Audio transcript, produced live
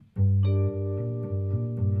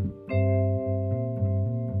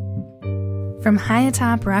From high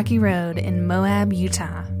atop Rocky Road in Moab,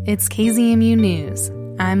 Utah, it's KZMU News.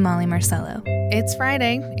 I'm Molly Marcello. It's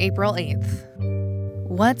Friday, April 8th.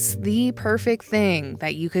 What's the perfect thing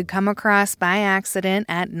that you could come across by accident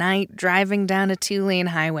at night driving down a two-lane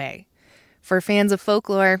highway? For fans of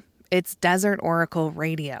folklore, it's Desert Oracle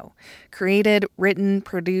Radio, created, written,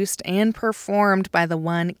 produced, and performed by the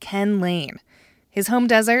one Ken Lane. His home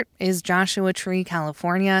desert is Joshua Tree,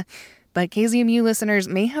 California, but KZMU listeners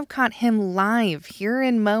may have caught him live here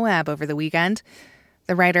in Moab over the weekend.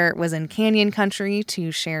 The writer was in Canyon Country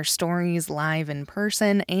to share stories live in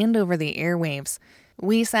person and over the airwaves.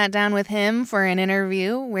 We sat down with him for an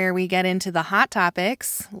interview where we get into the hot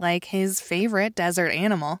topics, like his favorite desert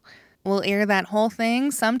animal. We'll air that whole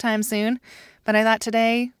thing sometime soon, but I thought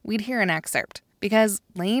today we'd hear an excerpt, because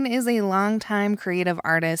Lane is a longtime creative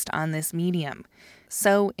artist on this medium.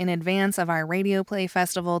 So in advance of our Radio Play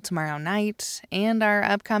Festival tomorrow night and our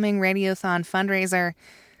upcoming Radiothon fundraiser,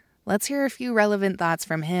 let's hear a few relevant thoughts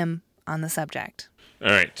from him on the subject. All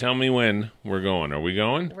right, tell me when we're going. Are we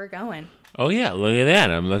going? We're going. Oh, yeah, look at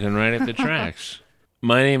that. I'm looking right at the tracks.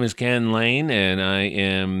 My name is Ken Lane, and I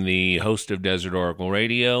am the host of Desert Oracle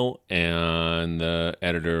Radio and the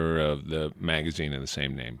editor of the magazine of the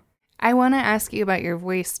same name. I want to ask you about your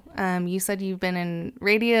voice. You said you've been in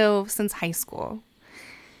radio since high school.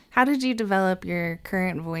 How did you develop your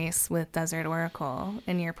current voice with Desert Oracle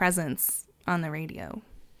and your presence on the radio?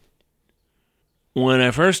 When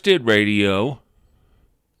I first did radio,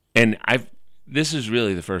 and this is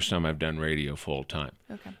really the first time I've done radio full time.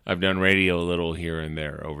 Okay. I've done radio a little here and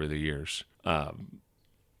there over the years. I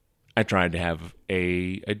tried to have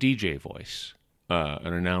a DJ voice,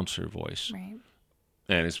 an announcer voice. Right.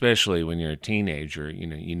 And especially when you're a teenager,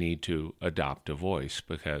 you need to adopt a voice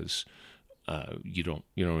because you don't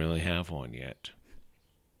really have one yet.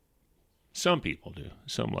 Some people do.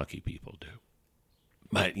 Some lucky people do.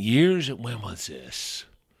 But when was this?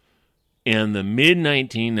 In the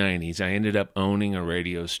mid-1990s, I ended up owning a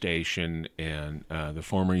radio station in the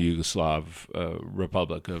former Yugoslav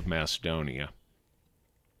Republic of Macedonia.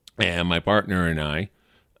 And my partner and I,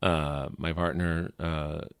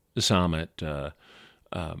 Samet,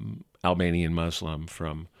 Albanian Muslim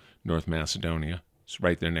from North Macedonia, it's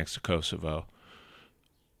right there next to Kosovo,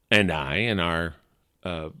 and I, in our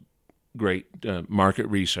great market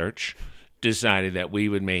research, decided that we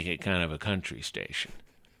would make it kind of a country station.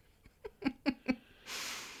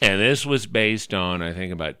 And this was based on, I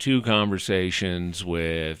think, about 2 conversations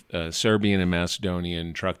with Serbian and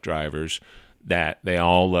Macedonian truck drivers that they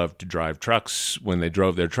all loved to drive trucks. When they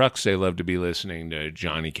drove their trucks, they loved to be listening to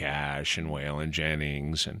Johnny Cash and Waylon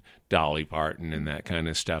Jennings and Dolly Parton and that kind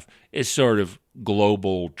of stuff. It's sort of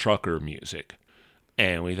global trucker music.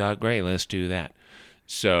 And we thought, great, let's do that.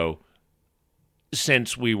 So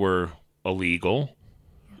since we were illegal,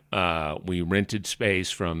 we rented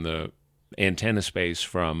space from the antenna space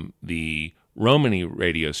from the Romani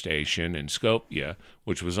radio station in Skopje,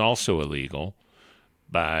 which was also illegal,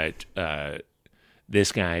 but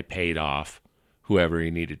this guy paid off whoever he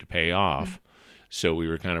needed to pay off, so we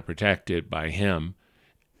were kind of protected by him.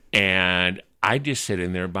 And I just sit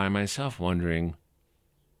in there by myself wondering,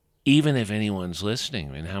 even if anyone's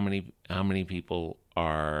listening, and how many people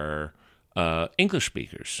are English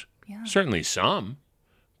speakers? Yeah. Certainly some,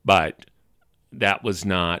 but that was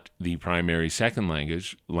not the primary second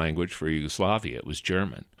language for Yugoslavia. It was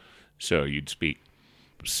German. So you'd speak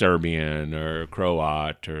Serbian or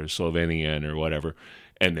Croat or Slovenian or whatever,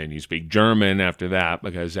 and then you speak German after that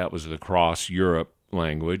because that was the cross-Europe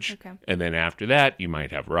language. Okay. And then after that, you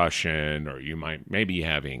might have Russian, or maybe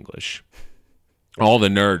have English. All the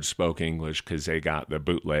nerds spoke English because they got the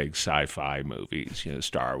bootleg sci-fi movies,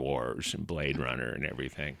 Star Wars and Blade Runner and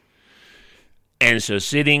everything. And so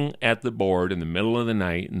sitting at the board in the middle of the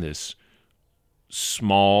night in this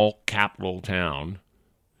small capital town,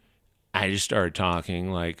 I just started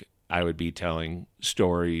talking like I would be telling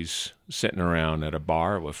stories sitting around at a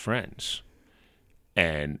bar with friends.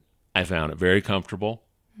 And I found it very comfortable.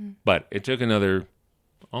 But it took another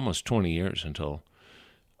almost 20 years until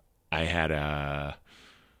I had a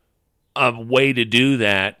way to do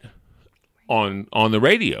that on the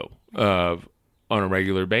radio on a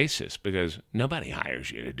regular basis, because nobody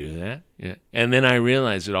hires you to do that. Yeah. And then I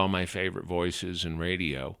realized that all my favorite voices in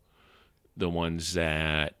radio, the ones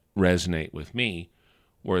that resonate with me,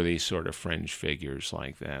 were these sort of fringe figures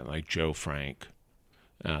like that, like Joe Frank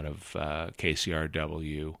out of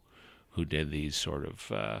KCRW, who did these sort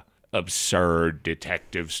of absurd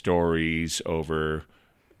detective stories over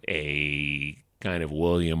a kind of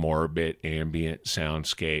William Orbit ambient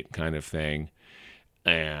soundscape kind of thing.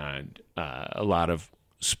 And a lot of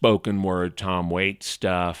spoken word Tom Waits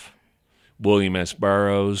stuff. William S.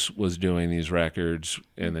 Burroughs was doing these records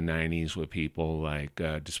in the 90s with people like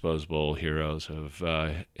Disposable Heroes of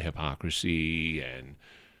Hypocrisy and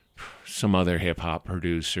some other hip-hop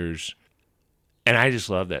producers. And I just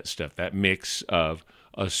love that stuff, that mix of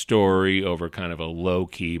a story over kind of a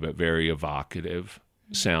low-key but very evocative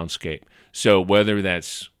soundscape. So whether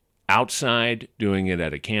that's outside doing it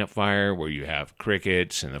at a campfire where you have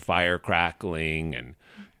crickets and the fire crackling and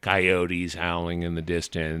coyotes howling in the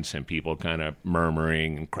distance and people kind of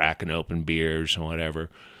murmuring and cracking open beers and whatever,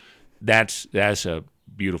 that's a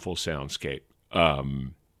beautiful soundscape.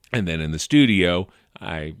 And then in the studio,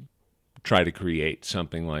 I try to create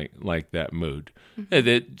something like that mood.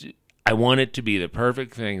 That I want it to be the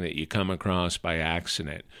perfect thing that you come across by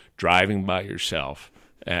accident, driving by yourself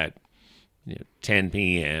at 10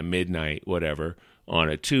 p.m., midnight, whatever, on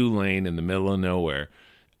a 2-lane in the middle of nowhere,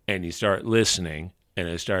 and you start listening, and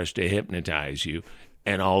it starts to hypnotize you,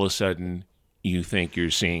 and all of a sudden you think you're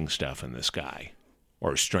seeing stuff in the sky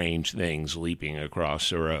or strange things leaping across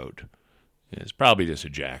the road. It's probably just a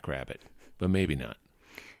jackrabbit, but maybe not.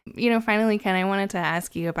 Finally, Ken, I wanted to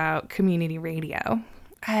ask you about community radio.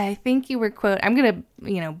 I think you were I'm going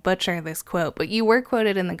to, butcher this quote, but you were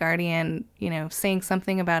quoted in The Guardian, saying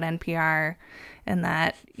something about NPR and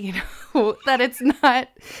that, that it's not,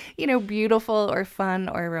 beautiful or fun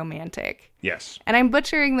or romantic. Yes. And I'm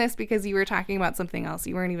butchering this because you were talking about something else.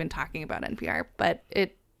 You weren't even talking about NPR, but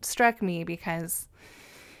it struck me because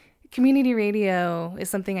community radio is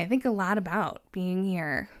something I think a lot about being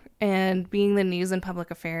here. And being the news and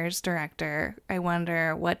public affairs director, I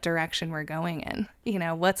wonder what direction we're going in.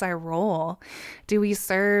 What's our role? Do we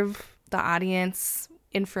serve the audience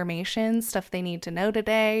information, stuff they need to know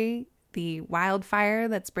today? The wildfire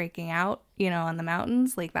that's breaking out, on the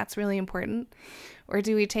mountains, that's really important. Or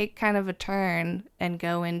do we take kind of a turn and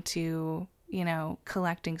go into,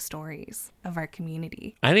 collecting stories of our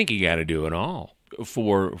community? I think you got to do it all.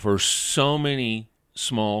 For so many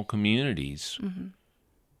small communities,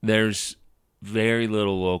 there's very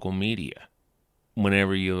little local media.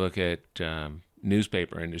 Whenever you look at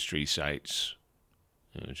newspaper industry sites,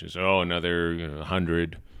 it's just, another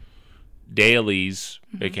 100 dailies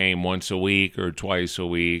became once a week or twice a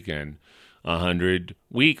week, and 100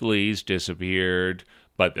 weeklies disappeared,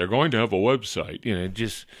 but they're going to have a website.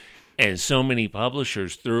 And so many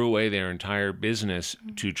publishers threw away their entire business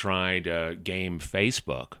to try to game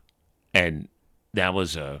Facebook, and that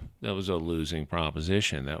was a losing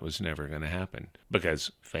proposition. That was never going to happen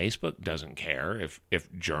because Facebook doesn't care if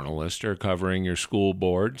journalists are covering your school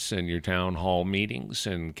boards and your town hall meetings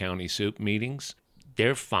and county soup meetings.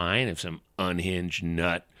 They're fine if some unhinged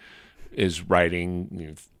nut is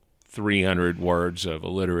writing 300 words of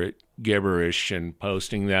illiterate gibberish and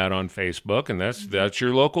posting that on Facebook, and that's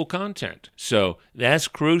your local content. So that's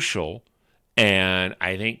crucial, and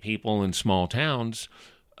I think people in small towns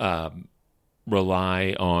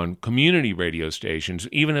rely on community radio stations,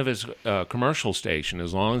 even if it's a commercial station,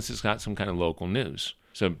 as long as it's got some kind of local news.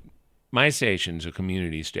 So my station's a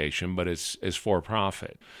community station, but it's for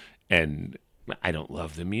profit. And I don't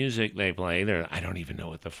love the music they play. I don't even know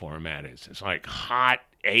what the format is. It's like hot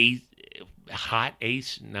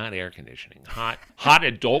not air conditioning, hot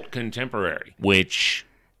adult contemporary, which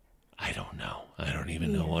I don't know. I don't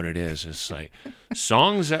even know what it is. It's like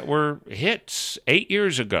songs that were hits 8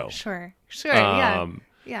 years ago. Sure,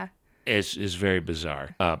 yeah. It's very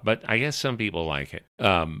bizarre. But I guess some people like it.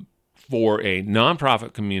 For a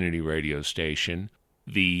nonprofit community radio station,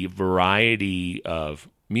 the variety of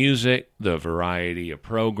music, the variety of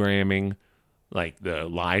programming, like the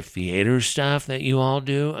live theater stuff that you all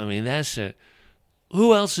do, I mean,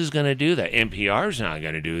 who else is going to do that? NPR's not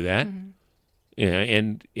going to do that.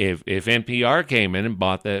 And if NPR came in and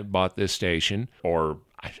bought this station, or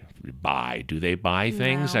do they buy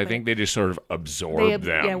things? No, I think they just sort of absorb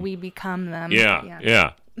them. Yeah, we become them.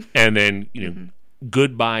 Yeah. And then,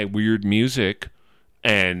 goodbye weird music,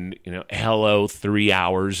 and, hello 3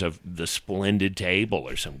 hours of The Splendid Table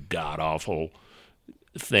or some god-awful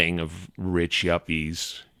thing of rich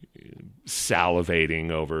yuppies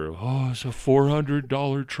salivating over, it's a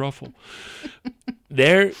 $400 truffle.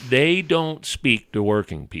 They don't speak to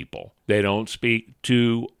working people. They don't speak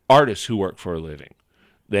to artists who work for a living.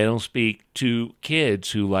 They don't speak to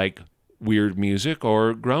kids who like weird music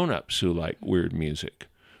or grown-ups who like weird music.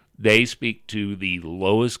 They speak to the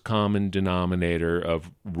lowest common denominator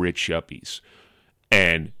of rich yuppies.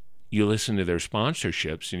 And you listen to their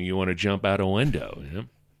sponsorships and you want to jump out a window.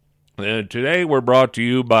 Today we're brought to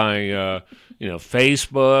you by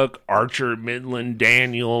Facebook, Archer Midland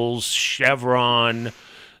Daniels, Chevron,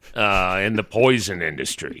 in the poison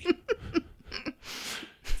industry.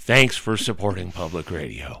 Thanks for supporting public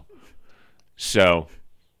radio. So,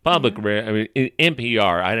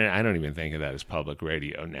 NPR, I don't even think of that as public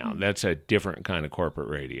radio now. That's a different kind of corporate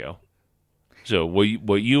radio. So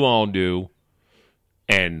what you all do,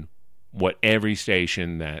 and what every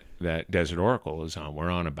station that Desert Oracle is on,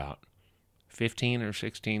 we're on about 15 or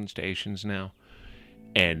 16 stations now,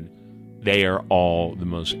 and they are all the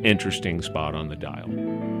most interesting spot on the dial.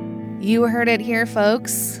 You heard it here,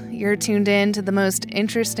 folks. You're tuned in to the most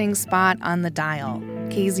interesting spot on the dial.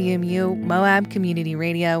 KZMU Moab Community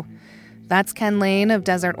Radio. That's Ken Lane of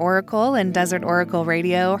Desert Oracle and Desert Oracle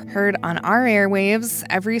Radio, heard on our airwaves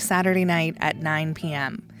every Saturday night at 9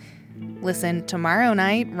 p.m. Listen tomorrow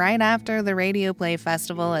night, right after the Radio Play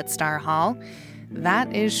Festival at Star Hall.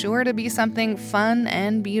 That is sure to be something fun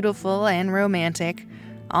and beautiful and romantic,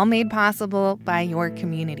 all made possible by your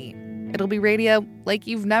community. It'll be radio like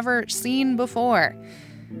you've never seen before.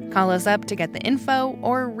 Call us up to get the info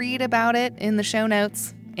or read about it in the show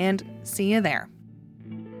notes, and see you there.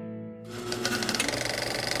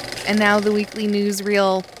 And now the weekly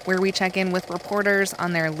newsreel, where we check in with reporters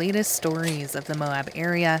on their latest stories of the Moab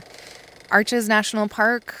area. Arches National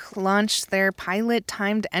Park launched their pilot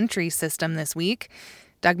timed entry system this week.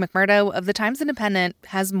 Doug McMurdo of the Times-Independent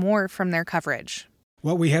has more from their coverage.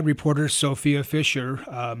 Well, we had reporter Sophia Fisher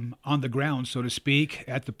on the ground, so to speak,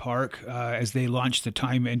 at the park as they launched the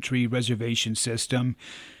time entry reservation system.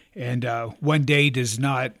 And one day does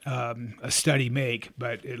not a study make,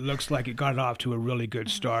 but it looks like it got off to a really good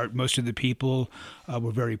start. Most of the people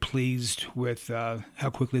were very pleased with how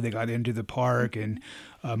quickly they got into the park, and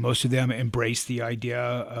most of them embraced the idea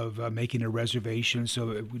of making a reservation so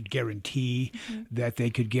it would guarantee that they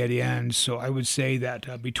could get in. So I would say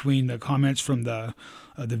that between the comments from the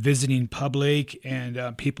visiting public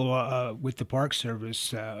and people with the Park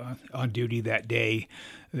Service on duty that day,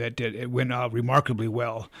 that it went remarkably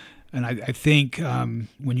well. And I think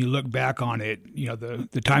when you look back on it, you know,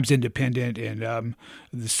 the Times-Independent and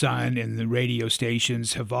the Sun and the radio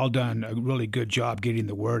stations have all done a really good job getting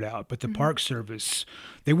the word out. But the Park Service,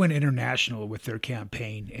 they went international with their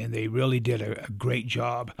campaign, and they really did a great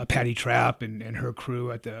job. Patty Trapp and her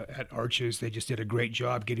crew at Arches, they just did a great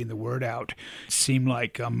job getting the word out. It seemed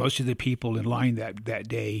like most of the people in line that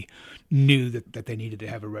day knew that they needed to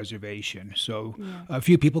have a reservation. So a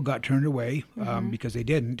few people got turned away because they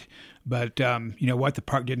didn't. But you know what? The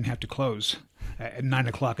park didn't have to close at 9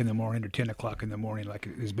 o'clock in the morning or 10 o'clock in the morning like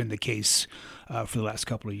it has been the case for the last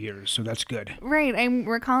couple of years. So that's good. Right. I'm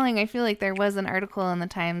recalling, I feel like there was an article in the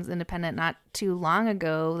Times-Independent not too long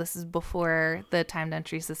ago, this is before the timed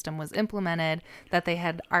entry system was implemented, that they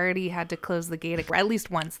had already had to close the gate at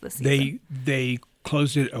least once this season. They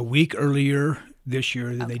closed it a week earlier this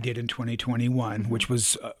year than they did in 2021, which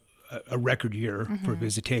was a record year for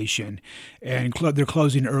visitation, and they're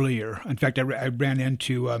closing earlier. In fact, I ran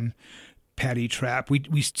into Patty Trapp.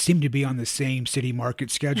 We seem to be on the same city market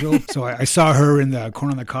schedule, so I saw her in the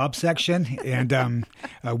corn on the cob section, and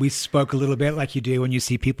we spoke a little bit like you do when you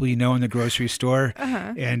see people you know in the grocery store.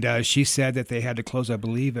 And she said that they had to close, I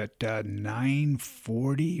believe, at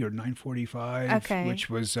 9:40 or 9:45, which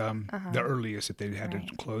was the earliest that they had to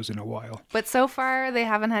close in a while. But so far, they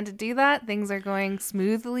haven't had to do that. Things are going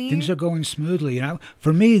smoothly. Things are going smoothly. You know,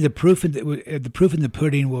 for me, the proof in the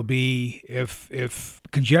pudding will be if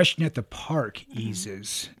congestion at the park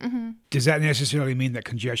eases. Does that necessarily mean that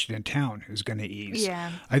congestion in town is going to ease?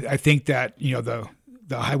 Yeah. I think that, you know,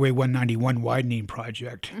 the Highway 191 widening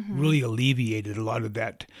project really alleviated a lot of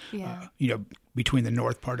that, you know, between the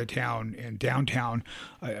north part of town and downtown.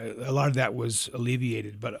 A lot of that was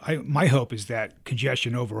alleviated. But my hope is that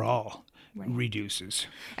congestion overall reduces.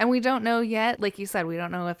 And we don't know yet, like you said, we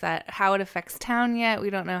don't know how it affects town yet. We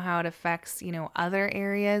don't know how it affects, you know, other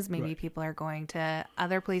areas. Maybe people are going to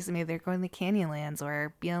other places. Maybe they're going to Canyonlands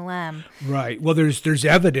or BLM. Right. Well, there's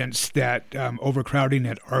evidence that overcrowding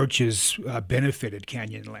at Arches benefited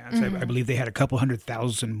Canyonlands. I believe they had a couple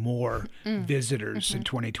 100,000 more visitors in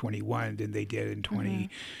 2021 than they did in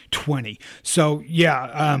 2020. So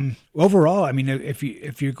overall, I mean,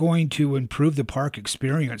 if you're going to improve the park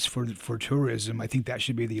experience for tourism, I think that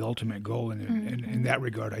should be the ultimate goal. And in that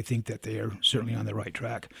regard, I think that they are certainly on the right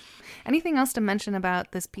track. Anything else to mention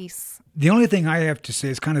about this piece? The only thing I have to say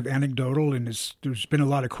is kind of anecdotal, and there's been a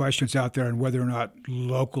lot of questions out there on whether or not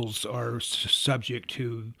locals are subject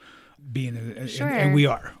to being, Sure. and we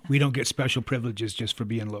are. We don't get special privileges just for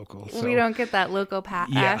being local. So. We don't get that local pass.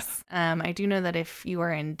 Yeah. I do know that if you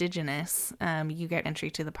are indigenous, you get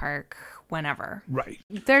entry to the park whenever. Right.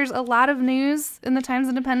 There's a lot of news in the Times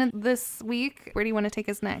Independent this week. Where do you want to take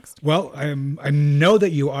us next? Well, I know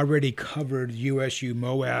that you already covered USU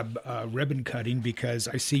Moab ribbon cutting because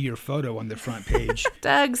I see your photo on the front page.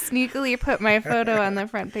 Doug sneakily put my photo on the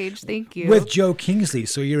front page. Thank you. With Joe Kingsley,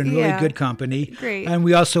 so you're in really Yeah. good company. Great. And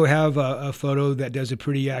we also have a photo that does a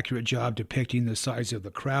pretty accurate job depicting the size of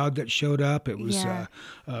the crowd that showed up. It was Yeah.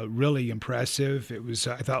 really impressive. It was,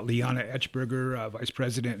 I thought, Liana Etchberger, Vice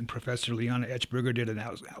President and Professor Liana Etchberger, did an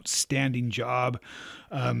outstanding job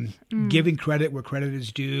giving credit where credit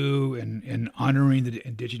is due and honoring the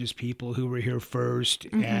indigenous people who were here first,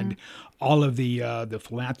 and all of the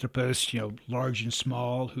philanthropists, large and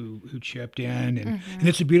small, who chipped in, and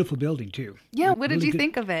it's a beautiful building too. Yeah. What did Really you good.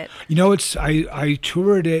 think of it? It's I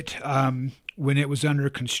toured it when it was under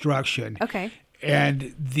construction. Okay.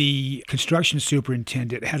 And the construction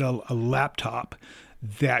superintendent had a laptop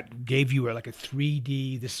that gave you like a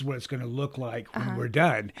 3D, this is what it's going to look like when we're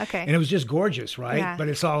done. Okay. And it was just gorgeous, right? Yeah. But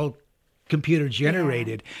it's all computer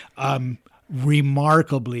generated.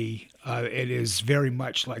 Remarkably, it is very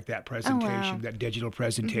much like that presentation, that digital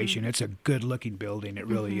presentation. It's a good looking building. It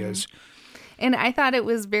really is. And I thought it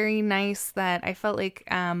was very nice that I felt like,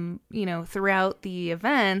 throughout the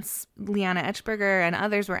events, Liana Etchberger and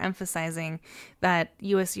others were emphasizing that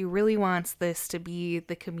USU really wants this to be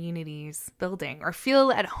the community's building or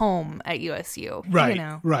feel at home at USU. Right,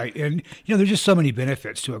 right. And, there's just so many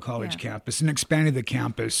benefits to a college campus. And expanding the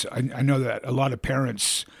campus, I know that a lot of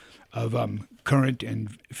parents of current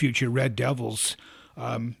and future Red Devils,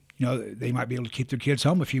 they might be able to keep their kids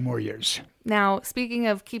home a few more years. Now, speaking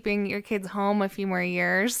of keeping your kids home a few more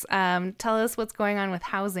years, tell us what's going on with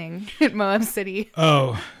housing at Moab City.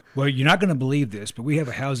 Oh, well, you're not going to believe this, but we have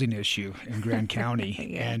a housing issue in Grand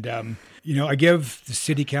County. And, I give the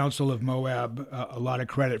city council of Moab a lot of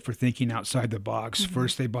credit for thinking outside the box.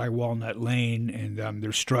 First, they buy Walnut Lane, and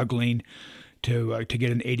they're struggling to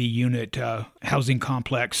get an 80-unit housing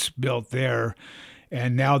complex built there.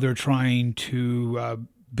 And now they're trying to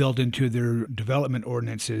build into their development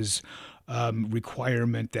ordinances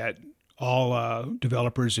requirement that all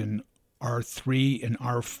developers in R3 and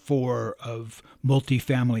R4 of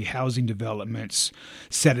multifamily housing developments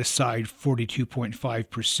set aside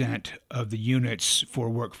 42.5% of the units for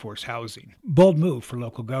workforce housing. Bold move for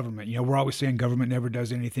local government. We're always saying government never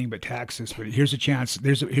does anything but taxes, but here's a chance.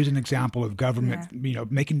 Here's an example of government,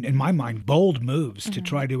 making, in my mind, bold moves to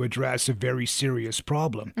try to address a very serious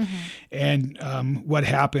problem. And what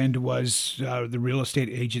happened was the real estate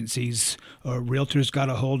agencies, realtors got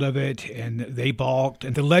a hold of it, and they balked,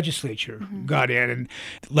 and the legislature got in, and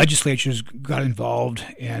legislatures got involved,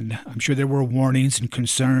 and I'm sure there were warnings and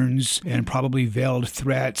concerns and probably veiled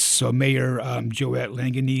threats. So Mayor Joette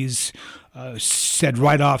Langanese said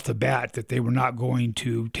right off the bat that they were not going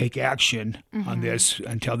to take action on this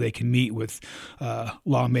until they can meet with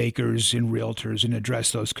lawmakers and realtors and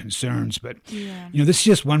address those concerns. But, this is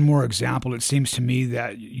just one more example. It seems to me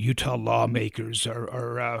that Utah lawmakers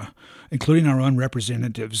are including our own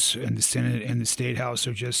representatives in the Senate and the State House,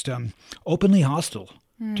 are just openly hostile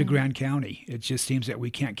to Grand County. It just seems that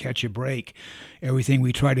we can't catch a break. Everything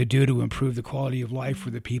we try to do to improve the quality of life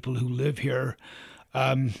for the people who live here,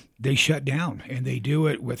 they shut down, and they do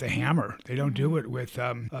it with a hammer. They don't do it with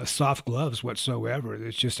soft gloves whatsoever.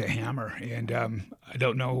 It's just a hammer. And I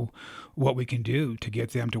don't know what we can do to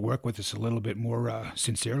get them to work with us a little bit more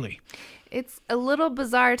sincerely. It's a little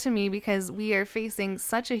bizarre to me because we are facing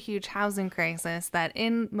such a huge housing crisis that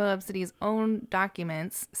in Moab City's own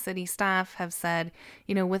documents, city staff have said,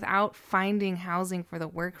 without finding housing for the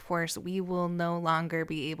workforce, we will no longer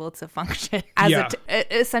be able to function as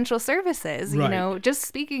essential services, Right. Just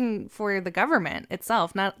speaking for the government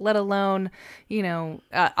itself, not let alone,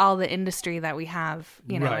 all the industry that we have,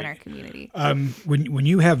 in our community. When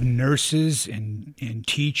you have nurses and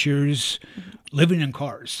teachers living in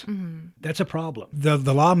cars, that's a problem.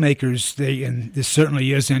 The lawmakers, and this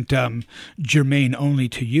certainly isn't germane only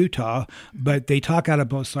to Utah, but they talk out of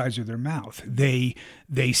both sides of their mouth. They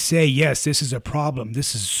say, yes, this is a problem.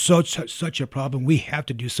 This is such a problem. We have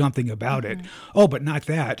to do something about it. Oh, but not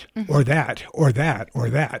that, or that, or that, or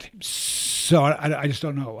that. So I just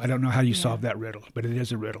don't know. I don't know how you solve that riddle, but it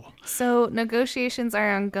is a riddle. So negotiations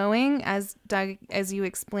are ongoing. As Doug, as you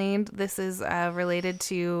explained, this is related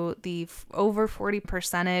to the over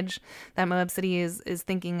 40% that Moab City is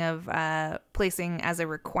thinking of placing as a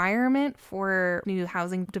requirement for new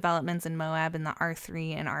housing developments in Moab in the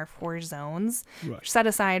R3 and R4 zones. Right. set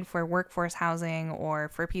aside for workforce housing or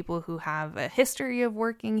for people who have a history of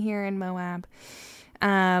working here in Moab.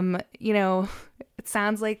 It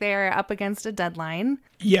sounds like they are up against a deadline.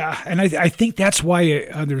 Yeah, and I think that's why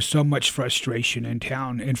there's so much frustration in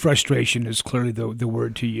town, and frustration is clearly the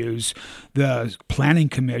word to use. The Planning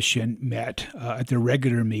Commission met at their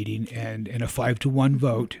regular meeting, and in a 5-1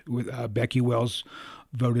 vote, with Becky Wells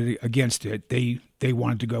voted against it. They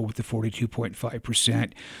wanted to go with the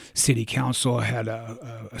 42.5%. City Council had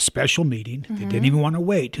a special meeting. They didn't even want to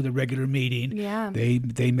wait to the regular meeting. Yeah.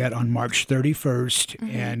 They met on March 31st,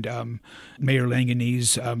 and Mayor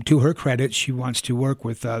Langanese, to her credit, she wants to work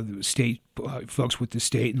with state folks with the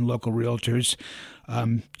state and local realtors.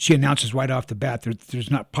 She announces right off the bat there's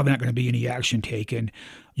probably not going to be any action taken.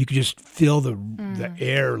 You could just feel the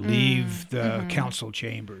air leave the council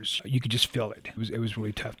chambers. You could just feel it. It was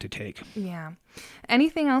really tough to take. Yeah.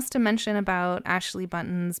 Anything else to mention about Ashley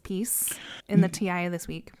Bunton's piece in the TI this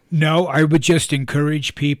week? No, I would just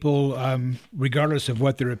encourage people, regardless of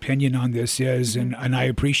what their opinion on this is, and I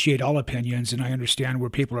appreciate all opinions, and I understand where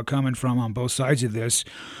people are coming from on both sides of this,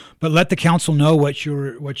 but let the council know what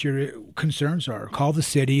your concerns are. Call the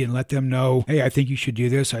city and let them know, hey, I think you should do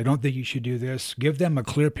this. I don't think you should do this. Give them a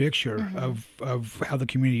clear picture of how the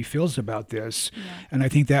community feels about this, and I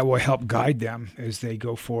think that will help guide them as they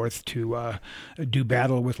go forth to do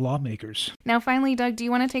battle with lawmakers. Now, finally, Doug, do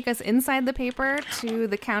you want to take us inside the paper to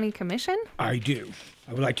the county commission? I do.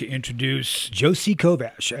 I would like to introduce Josie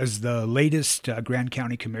Kovash as the latest Grand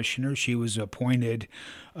County Commissioner. She was appointed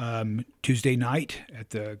Tuesday night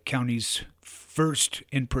at the county's first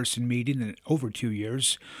in-person meeting in over 2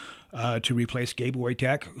 years to replace Gabe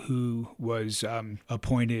Wojtek, who was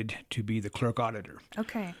appointed to be the clerk auditor.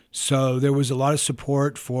 Okay. So there was a lot of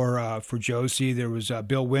support for Josie. There was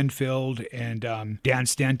Bill Winfield and Dan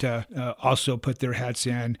Stenta also put their hats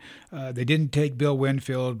in. They didn't take Bill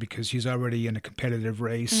Winfield because he's already in a competitive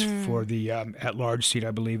race for the at-large seat,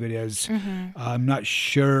 I believe it is. I'm not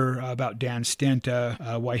sure about Dan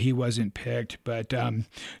Stenta, why he wasn't picked, but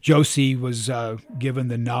Josie was given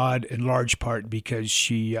the nod in large part because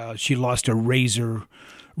she lost a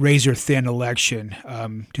razor thin election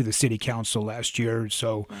to the city council last year.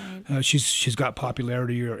 So she's got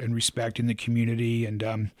popularity and respect in the community,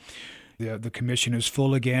 and the commission is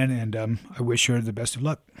full again, and I wish her the best of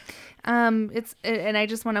luck. And I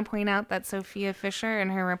just want to point out that Sophia Fisher in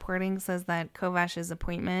her reporting says that Kovash's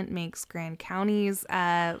appointment makes Grand County's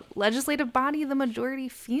legislative body the majority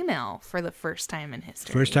female for the first time in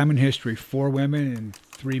history. First time in history, 4 women and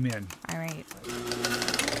 3 men. All right.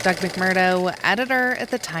 Doug McMurdo, editor at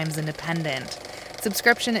the Times Independent.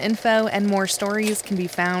 Subscription info and more stories can be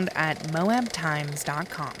found at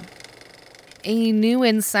moabtimes.com. A new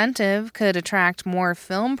incentive could attract more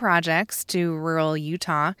film projects to rural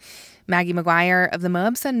Utah. Maggie McGuire of the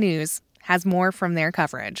Moab Sun News has more from their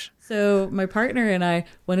coverage. So my partner and I,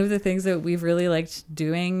 one of the things that we've really liked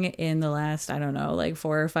doing in the last, 4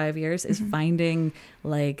 or 5 years is finding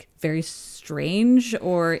very strange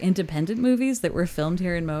or independent movies that were filmed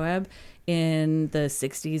here in Moab in the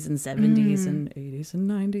 60s and 70s and 80s and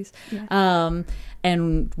 90s. Yeah.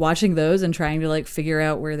 And watching those and trying to figure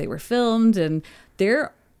out where they were filmed, and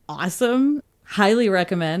they're awesome. Highly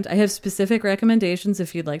recommend. I have specific recommendations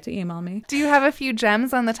if you'd like to email me. Do you have a few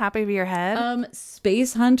gems on the top of your head?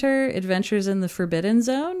 Space Hunter Adventures in the Forbidden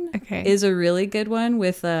Zone is a really good one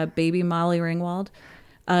with baby Molly Ringwald.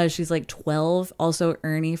 She's 12. Also,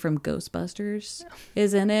 Ernie from Ghostbusters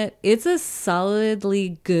is in it. It's a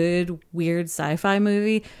solidly good, weird sci-fi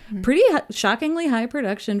movie. Pretty shockingly high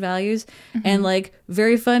production values, and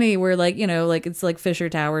very funny. Where it's like Fisher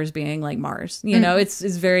Towers being Mars. You know, it's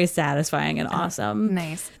very satisfying and awesome.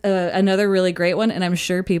 Nice. Another really great one, and I'm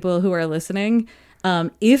sure people who are listening,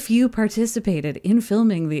 if you participated in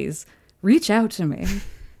filming these, reach out to me.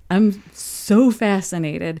 I'm so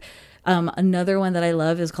fascinated. Another one that I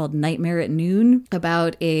love is called Nightmare at Noon,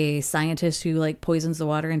 about a scientist who poisons the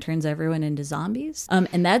water and turns everyone into zombies.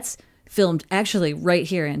 And that's filmed actually right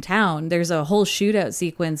here in town. There's a whole shootout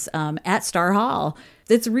sequence at Star Hall.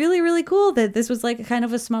 It's really, really cool that this was kind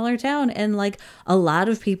of a smaller town, and a lot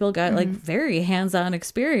of people got very hands-on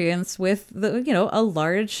experience with a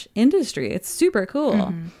large industry. It's super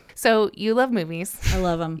cool. So you love movies. I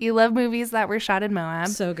love them. You love movies that were shot in Moab.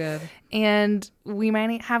 So good. And we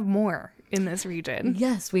might have more in this region.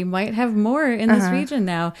 Yes, we might have more in this region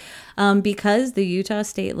now, because the Utah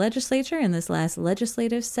State Legislature in this last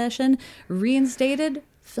legislative session reinstated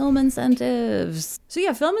film incentives. So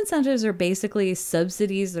yeah, film incentives are basically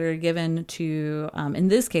subsidies that are given to, in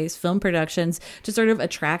this case, film productions to sort of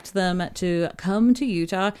attract them to come to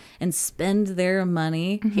Utah and spend their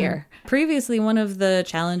money here. Previously, one of the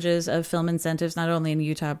challenges of film incentives, not only in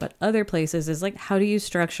Utah, but other places, is like, how do you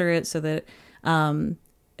structure it so that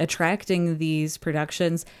attracting these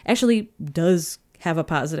productions actually does have a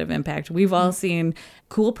positive impact? We've all seen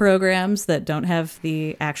cool programs that don't have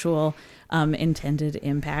the actual intended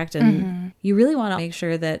impact. And you really want to make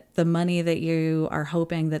sure that the money that you are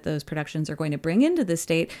hoping that those productions are going to bring into the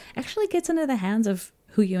state actually gets into the hands of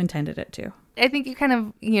who you intended it to. I think you kind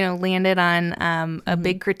of, landed on a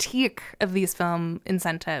big critique of these film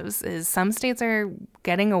incentives is some states are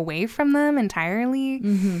getting away from them entirely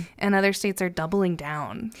and other states are doubling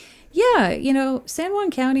down. Yeah, San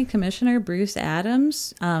Juan County Commissioner Bruce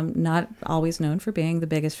Adams, not always known for being the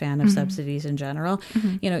biggest fan of subsidies in general,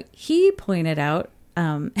 he pointed out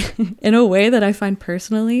in a way that I find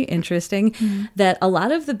personally interesting that a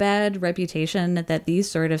lot of the bad reputation that these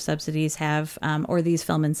sort of subsidies have or these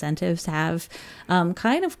film incentives have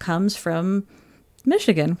kind of comes from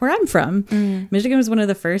Michigan, where I'm from. Michigan was one of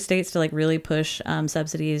the first states to like really push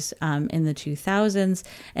subsidies in the 2000s,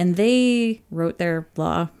 and they wrote their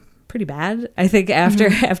law pretty bad, I think,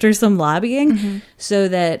 after some lobbying, so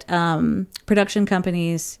that production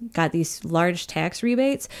companies got these large tax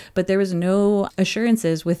rebates, but there was no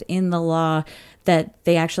assurances within the law that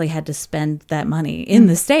they actually had to spend that money in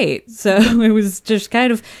the state. So it was just kind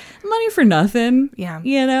of money for nothing.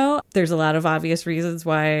 Yeah. There's a lot of obvious reasons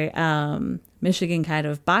why Michigan kind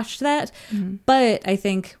of botched that. But I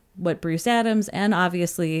think what Bruce Adams and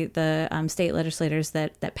obviously the state legislators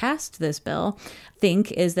that passed this bill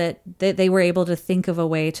think is that they were able to think of a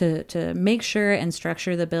way to make sure and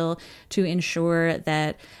structure the bill to ensure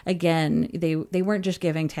that, again, they weren't just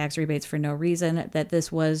giving tax rebates for no reason, that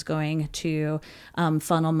this was going to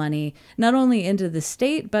funnel money not only into the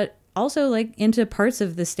state, but also like into parts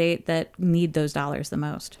of the state that need those dollars the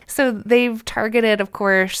most. So they've targeted, of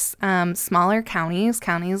course, smaller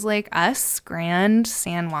counties like us, Grand,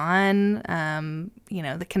 San Juan,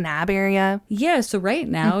 the Kanab area. Yeah. So right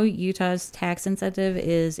now, Utah's tax incentive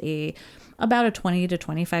is about a 20 to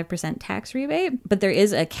 25% tax rebate, but there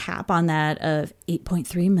is a cap on that of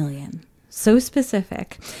 $8.3 million. So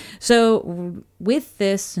specific. So with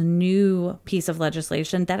this new piece of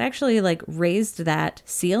legislation that actually like raised that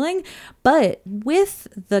ceiling, but with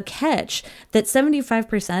the catch that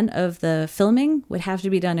 75% of the filming would have to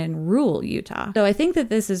be done in rural Utah. So I think that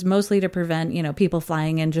this is mostly to prevent, people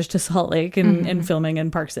flying in just to Salt Lake and filming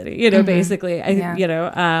in Park City, basically.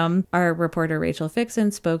 Our reporter Rachel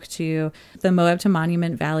Fixon spoke to the Moab to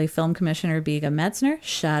Monument Valley Film Commissioner Biga Metzner.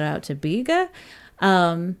 Shout out to Biga.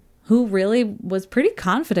 Who really was pretty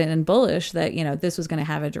confident and bullish that, this was going to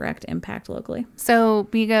have a direct impact locally. So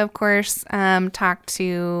Biga, of course, talked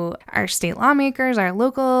to our state lawmakers, our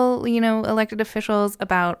local, elected officials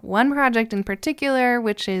about one project in particular,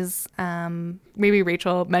 which is maybe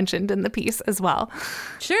Rachel mentioned in the piece as well.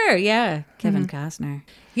 Sure, yeah. Kevin Costner.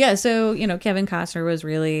 Yeah, so, Kevin Costner was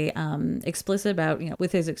really explicit about,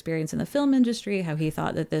 with his experience in the film industry, how he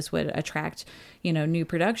thought that this would attract, new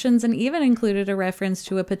productions, and even included a reference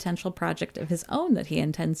to a potential project of his own that he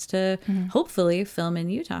intends to hopefully film in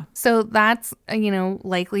Utah. So that's,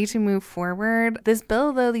 likely to move forward. This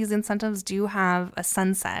bill, though, these incentives do have a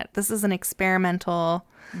sunset. This is an experimental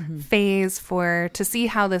phase to see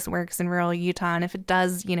how this works in rural Utah, and if it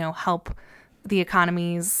does, help the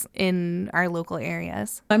economies in our local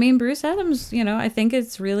areas. I mean, Bruce Adams, I think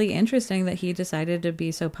it's really interesting that he decided to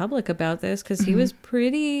be so public about this, because he was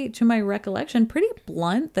pretty, to my recollection, pretty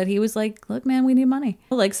blunt that he was like, look, man, we need money.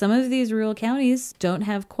 Like, some of these rural counties don't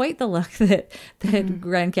have quite the luck that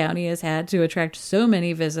Grand County has had to attract so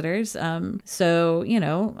many visitors. So,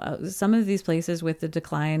 some of these places with the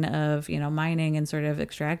decline of, mining and sort of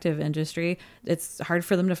extractive industry, it's hard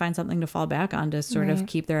for them to find something to fall back on to sort of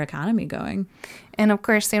keep their economy going. And of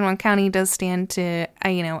course, San Juan County does stand to,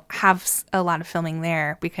 have a lot of filming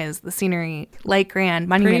there because the scenery, like Grand,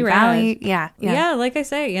 Monument Valley. Yeah, like I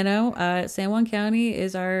say, San Juan County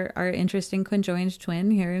is our interesting conjoined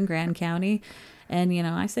twin here in Grand County. And,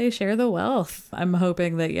 I say share the wealth. I'm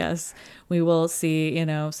hoping that, yes, we will see,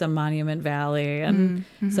 some Monument Valley and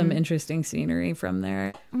some interesting scenery from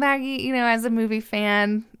there. Maggie, as a movie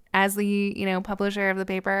fan, as the, publisher of the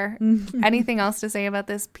paper, anything else to say about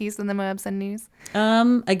this piece in the Moab Sun News?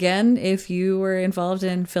 Again, if you were involved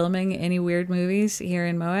in filming any weird movies here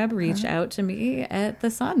in Moab, reach out to me at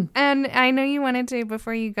the Sun. And I know you wanted to,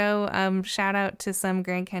 before you go, shout out to some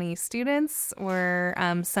Grand County students or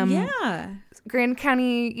some Grand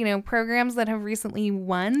County, programs that have recently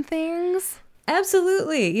won things?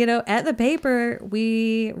 Absolutely. At the paper,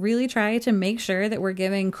 we really try to make sure that we're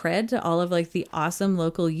giving cred to all of the awesome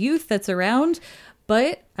local youth that's around.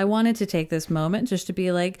 But I wanted to take this moment just to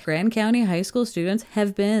be like, Grand County high school students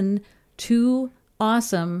have been too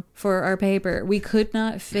awesome for our paper. We could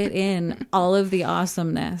not fit in all of the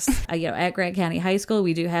awesomeness. At Grand County High School,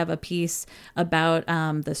 we do have a piece about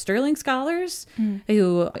the Sterling Scholars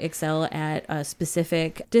who excel at a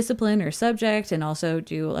specific discipline or subject and also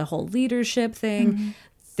do a whole leadership thing.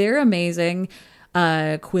 They're amazing.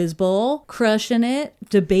 Quiz Bowl, crushing it.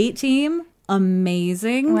 Debate team,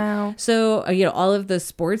 amazing. Wow. So, all of the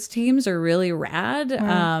sports teams are really rad.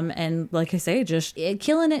 Wow. And like I say, just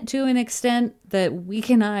killing it to an extent that we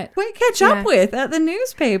cannot quite catch up with at the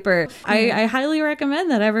newspaper. I highly recommend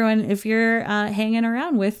that everyone, if you're hanging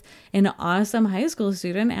around with an awesome high school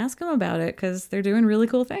student, ask them about it because they're doing really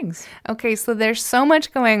cool things. Okay, so there's so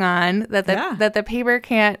much going on that the paper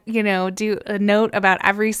can't, do a note about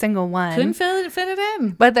every single one. Couldn't fit it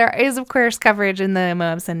in. But there is, of course, coverage in the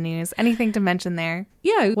Moab Sun News. Anything to mention there?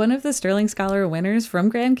 Yeah, one of the Sterling Scholar winners from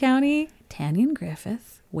Grand County, Tanyan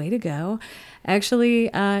Griffith, way to go, actually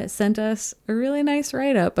sent us a really nice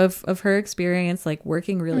write-up of her experience,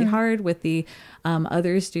 working really hard with the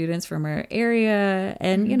other students from her area.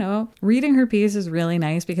 And, reading her piece is really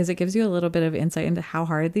nice because it gives you a little bit of insight into how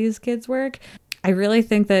hard these kids work. I really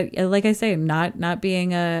think that, like I say, not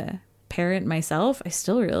being a parent myself, I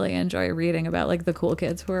still really enjoy reading about the cool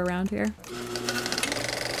kids who are around here.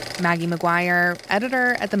 Maggie McGuire,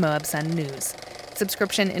 editor at the Moab Sun News.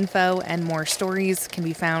 Subscription info and more stories can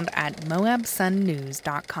be found at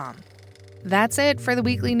moabsunnews.com. That's it for the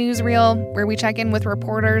weekly newsreel, where we check in with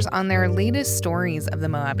reporters on their latest stories of the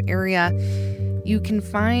Moab area. You can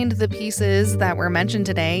find the pieces that were mentioned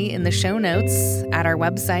today in the show notes at our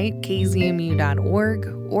website, kzmu.org,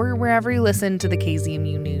 or wherever you listen to the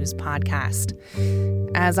KZMU News podcast.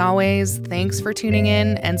 As always, thanks for tuning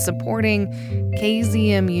in and supporting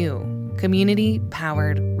KZMU, Community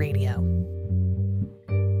Powered Radio.